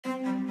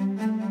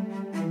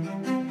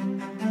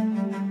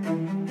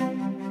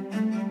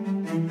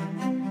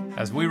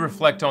As we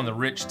reflect on the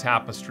rich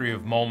tapestry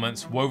of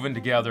moments woven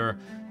together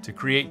to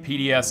create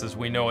PDS as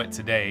we know it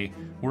today,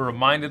 we're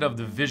reminded of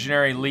the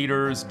visionary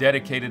leaders,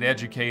 dedicated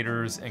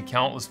educators, and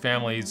countless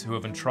families who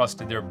have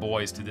entrusted their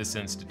boys to this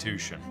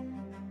institution.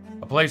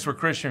 A place where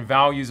Christian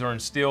values are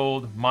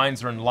instilled,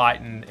 minds are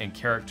enlightened, and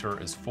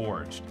character is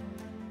forged.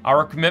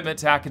 Our commitment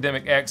to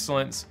academic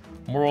excellence,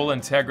 moral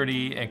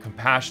integrity, and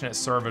compassionate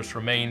service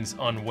remains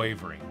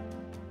unwavering.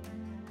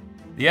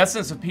 The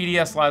essence of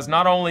PDS lies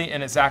not only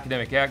in its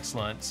academic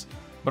excellence,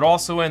 but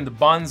also in the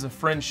bonds of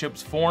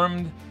friendships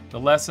formed, the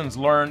lessons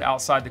learned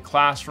outside the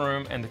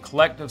classroom, and the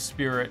collective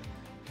spirit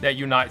that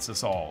unites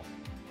us all.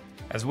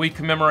 As we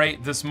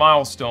commemorate this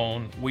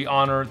milestone, we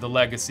honor the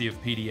legacy of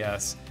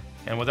PDS,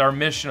 and with our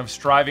mission of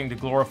striving to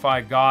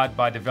glorify God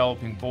by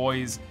developing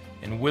boys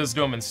in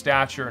wisdom and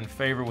stature and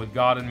favor with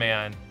God and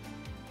man,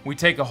 we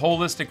take a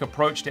holistic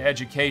approach to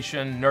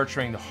education,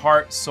 nurturing the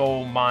heart,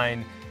 soul,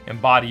 mind,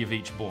 and body of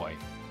each boy.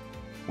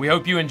 We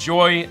hope you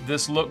enjoy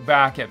this look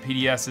back at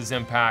PDS's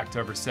impact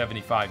over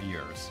 75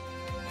 years.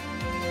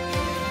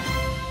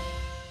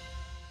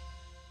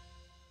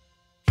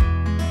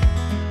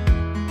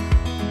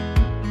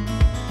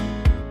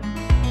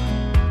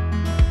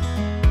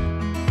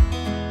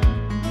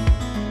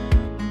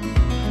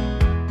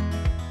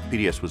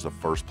 PDS was the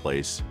first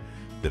place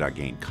that I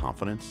gained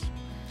confidence,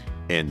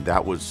 and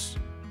that was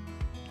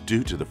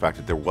due to the fact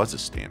that there was a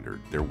standard,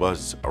 there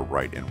was a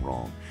right and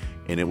wrong,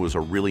 and it was a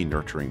really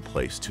nurturing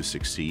place to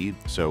succeed.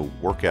 So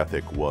work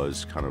ethic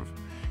was kind of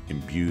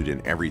imbued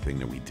in everything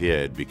that we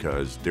did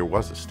because there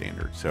was a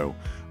standard. So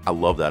I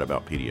love that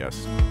about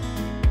PDS.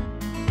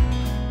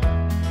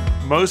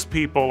 Most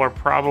people are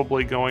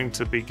probably going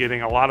to be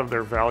getting a lot of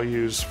their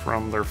values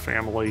from their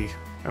family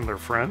and their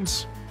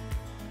friends.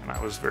 And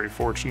I was very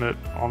fortunate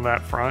on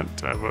that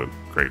front. I have a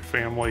great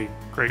family,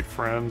 great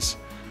friends.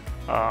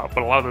 But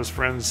a lot of those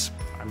friends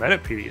I met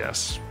at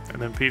PDS,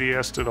 and then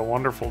PDS did a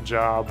wonderful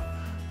job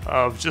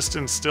of just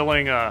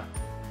instilling a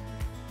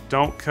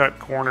don't cut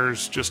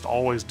corners, just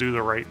always do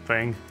the right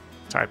thing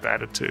type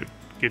attitude.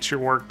 Get your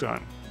work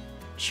done.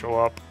 Show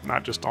up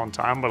not just on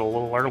time, but a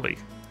little early,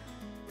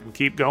 and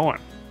keep going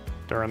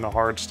during the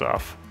hard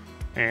stuff.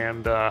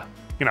 And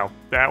you know,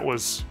 that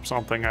was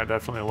something I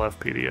definitely left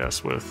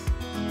PDS with.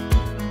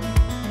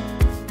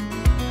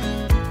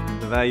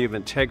 The value of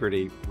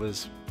integrity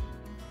was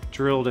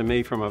drilled in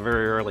me from a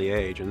very early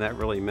age, and that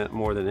really meant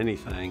more than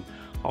anything.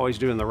 Always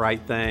doing the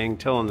right thing,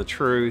 telling the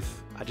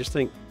truth. I just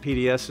think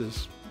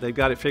they've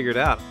got it figured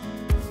out.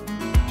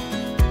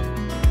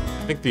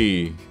 I think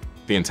the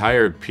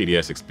entire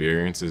PDS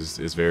experience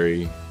is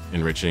very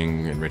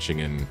enriching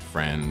in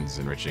friends,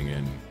 enriching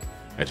in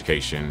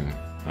education,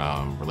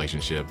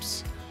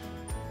 relationships.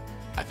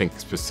 I think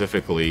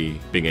specifically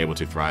being able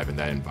to thrive in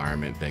that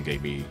environment then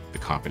gave me the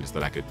confidence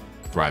that I could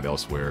thrive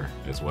elsewhere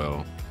as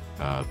well.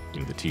 You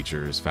know, the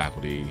teachers,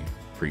 faculty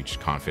preach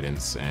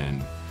confidence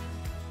and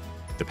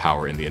the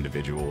power in the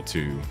individual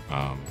to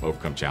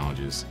overcome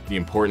challenges. The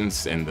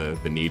importance and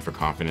the need for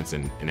confidence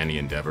in any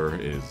endeavor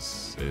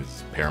is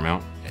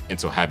paramount. And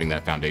so having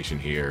that foundation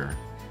here,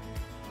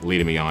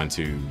 leading me on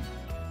to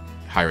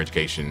higher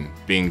education,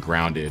 being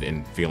grounded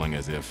and feeling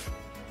as if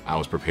I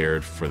was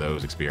prepared for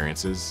those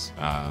experiences,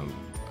 I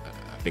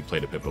think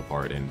played a pivotal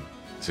part in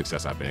the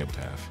success I've been able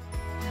to have.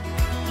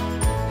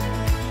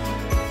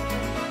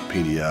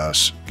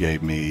 PDS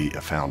gave me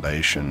a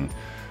foundation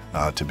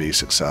to be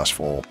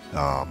successful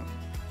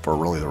for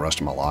really the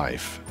rest of my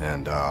life,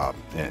 and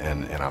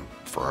I'm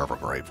forever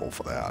grateful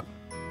for that.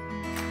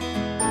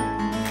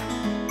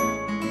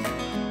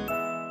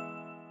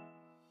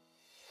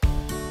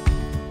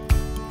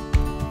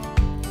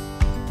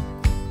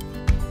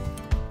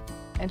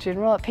 In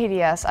general at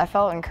PDS, I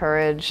felt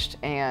encouraged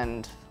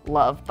and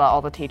loved by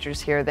all the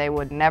teachers here. They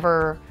would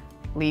never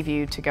leave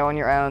you to go on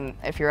your own.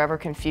 If you're ever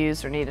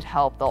confused or needed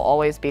help, they'll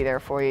always be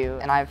there for you,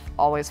 and I've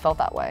always felt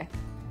that way.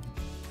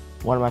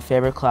 One of my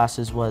favorite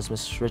classes was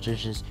Mrs.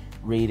 Richards'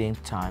 reading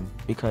time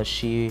because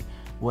she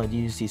would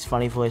use these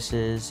funny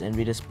voices and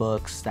read us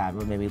books that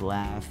would make me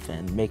laugh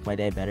and make my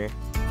day better.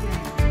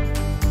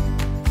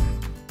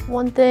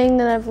 One thing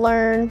that I've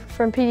learned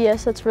from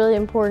PDS that's really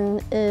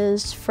important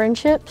is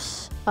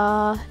friendships.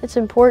 It's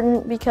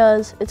important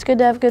because it's good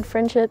to have good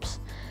friendships,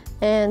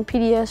 and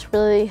PDS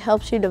really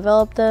helps you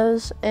develop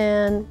those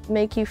and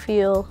make you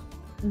feel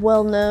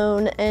well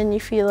known, and you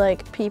feel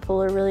like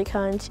people are really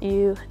kind to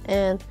you,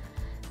 and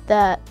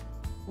that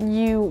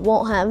you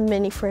won't have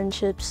many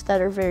friendships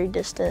that are very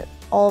distant.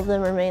 All of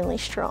them are mainly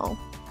strong.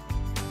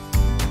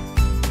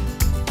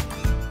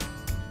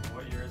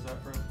 What year is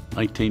that from?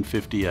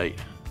 1958.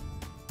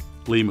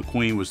 Lee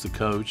McQueen was the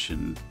coach,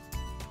 and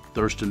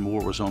Thurston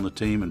Moore was on the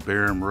team, and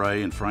Barham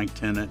Ray and Frank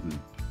Tennant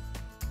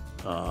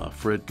and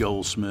Fred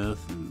Goldsmith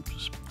and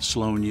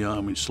Sloan Young.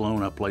 I mean,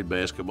 Sloan I played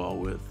basketball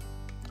with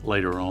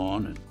later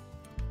on. And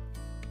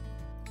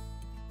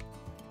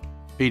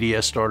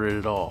PDS started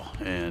it all,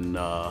 and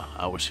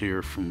I was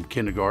here from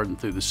kindergarten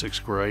through the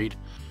 6th grade.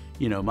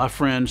 You know, my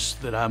friends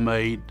that I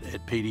made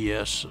at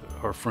PDS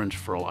are friends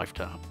for a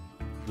lifetime.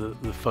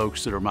 the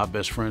folks that are my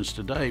best friends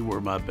today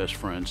were my best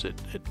friends at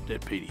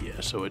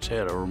PDS. So it's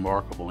had a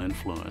remarkable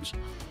influence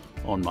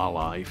on my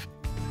life.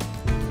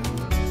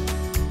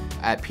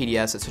 At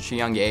PDS at such a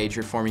young age,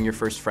 you're forming your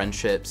first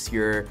friendships.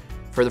 You're,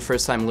 for the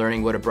first time,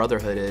 learning what a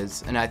brotherhood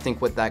is. And I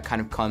think with that kind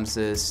of comes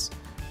this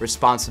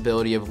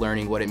responsibility of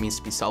learning what it means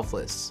to be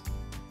selfless.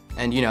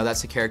 And you know,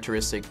 that's a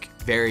characteristic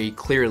very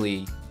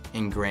clearly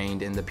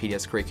ingrained in the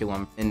PDS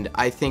curriculum. And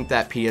I think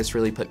that PDS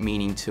really put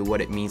meaning to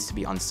what it means to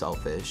be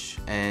unselfish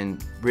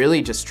and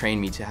really just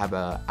trained me to have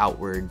an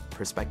outward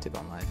perspective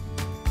on life.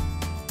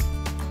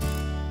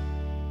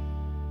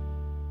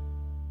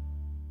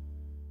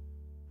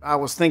 I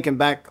was thinking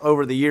back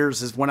over the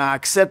years is when I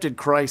accepted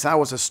Christ, I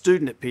was a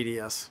student at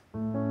PDS.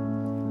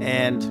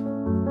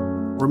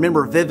 And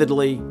remember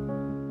vividly,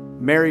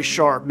 Mary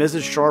Sharp,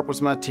 Mrs. Sharp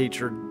was my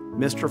teacher,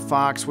 Mr.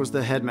 Fox was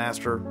the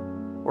headmaster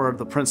or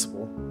the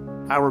principal.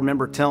 I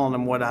remember telling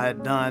them what I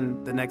had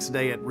done the next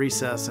day at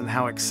recess and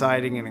how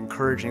exciting and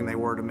encouraging they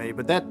were to me.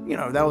 But that, you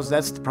know,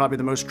 that's probably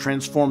the most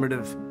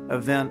transformative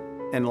event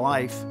in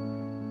life,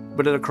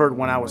 but it occurred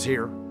when I was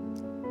here.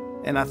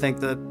 And I think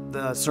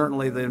that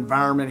certainly the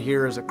environment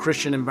here is a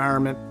Christian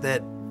environment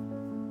that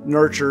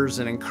nurtures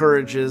and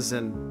encourages,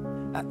 and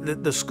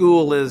the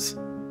school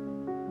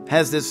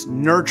has this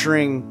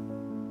nurturing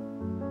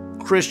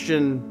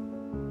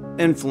Christian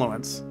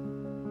influence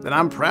that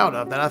I'm proud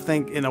of, that I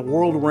think in a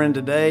world we're in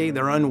today,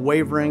 they're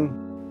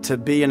unwavering to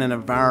be in an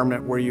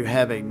environment where you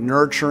have a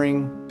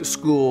nurturing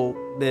school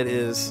that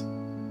is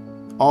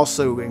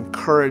also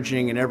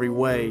encouraging in every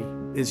way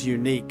is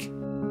unique.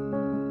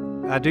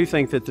 I do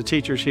think that the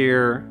teachers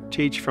here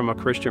teach from a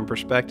Christian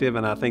perspective,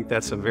 and I think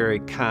that's a very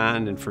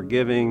kind and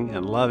forgiving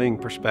and loving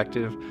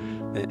perspective,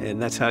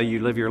 and that's how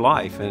you live your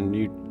life, and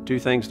you do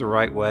things the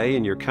right way,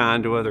 and you're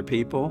kind to other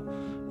people,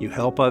 you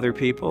help other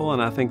people,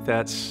 and I think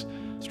that's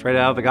straight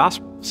out of the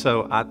gospel.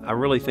 So I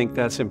really think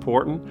that's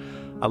important.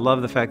 I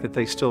love the fact that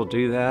they still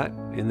do that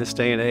in this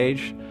day and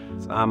age.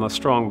 I'm a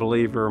strong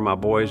believer, my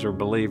boys are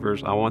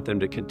believers. I want them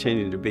to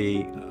continue to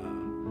be,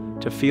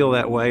 to feel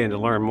that way and to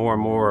learn more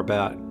and more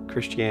about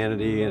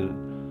Christianity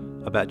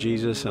and about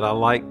Jesus, and I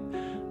like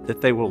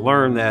that they will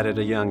learn that at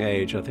a young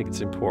age. I think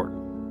it's important.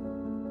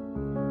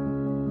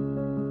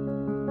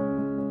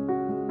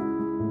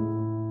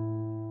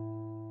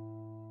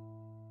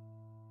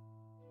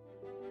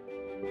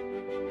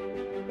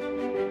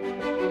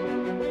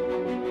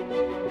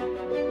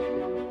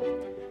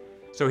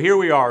 So here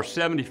we are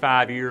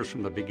 75 years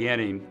from the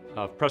beginning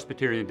of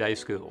Presbyterian Day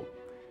School.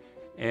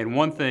 And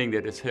one thing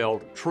that has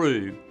held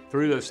true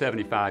through those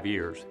 75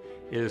 years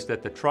is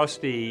that the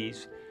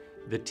trustees,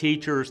 the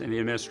teachers, and the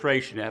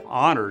administration have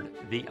honored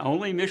the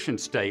only mission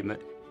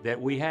statement that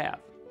we have.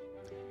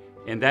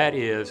 And that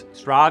is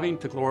striving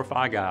to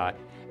glorify God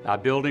by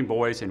building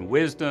boys in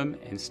wisdom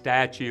and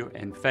stature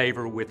and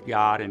favor with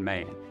God and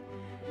man.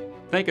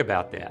 Think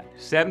about that,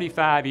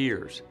 75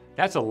 years.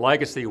 That's a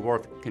legacy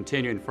worth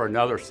continuing for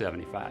another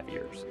 75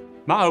 years.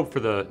 My hope for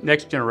the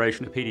next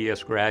generation of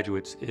PDS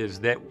graduates is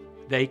that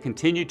they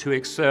continue to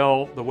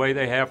excel the way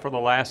they have for the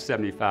last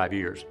 75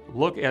 years.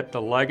 Look at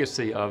the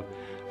legacy of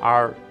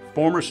our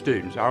former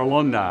students, our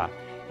alumni,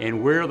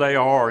 and where they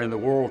are in the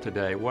world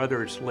today,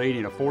 whether it's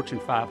leading a Fortune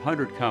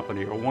 500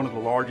 company or one of the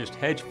largest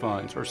hedge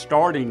funds or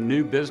starting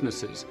new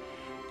businesses.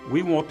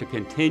 We want to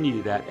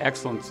continue that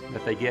excellence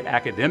that they get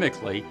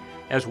academically,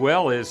 as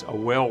well as a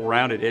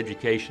well-rounded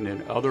education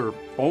in other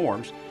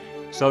forms,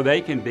 so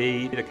they can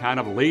be the kind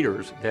of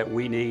leaders that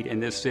we need in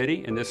this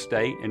city, in this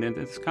state, and in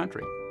this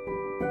country.